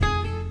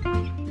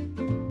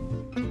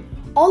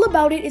All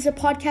About It is a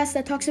podcast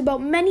that talks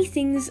about many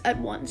things at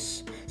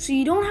once, so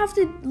you don't have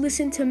to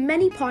listen to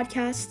many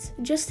podcasts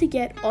just to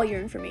get all your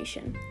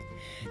information.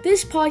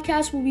 This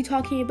podcast will be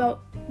talking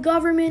about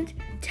government,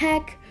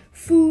 tech,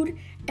 food,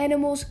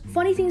 animals,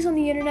 funny things on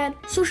the internet,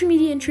 social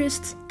media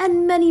interests,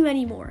 and many,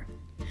 many more.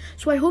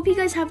 So I hope you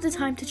guys have the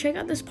time to check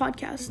out this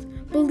podcast.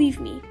 Believe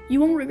me, you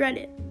won't regret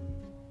it.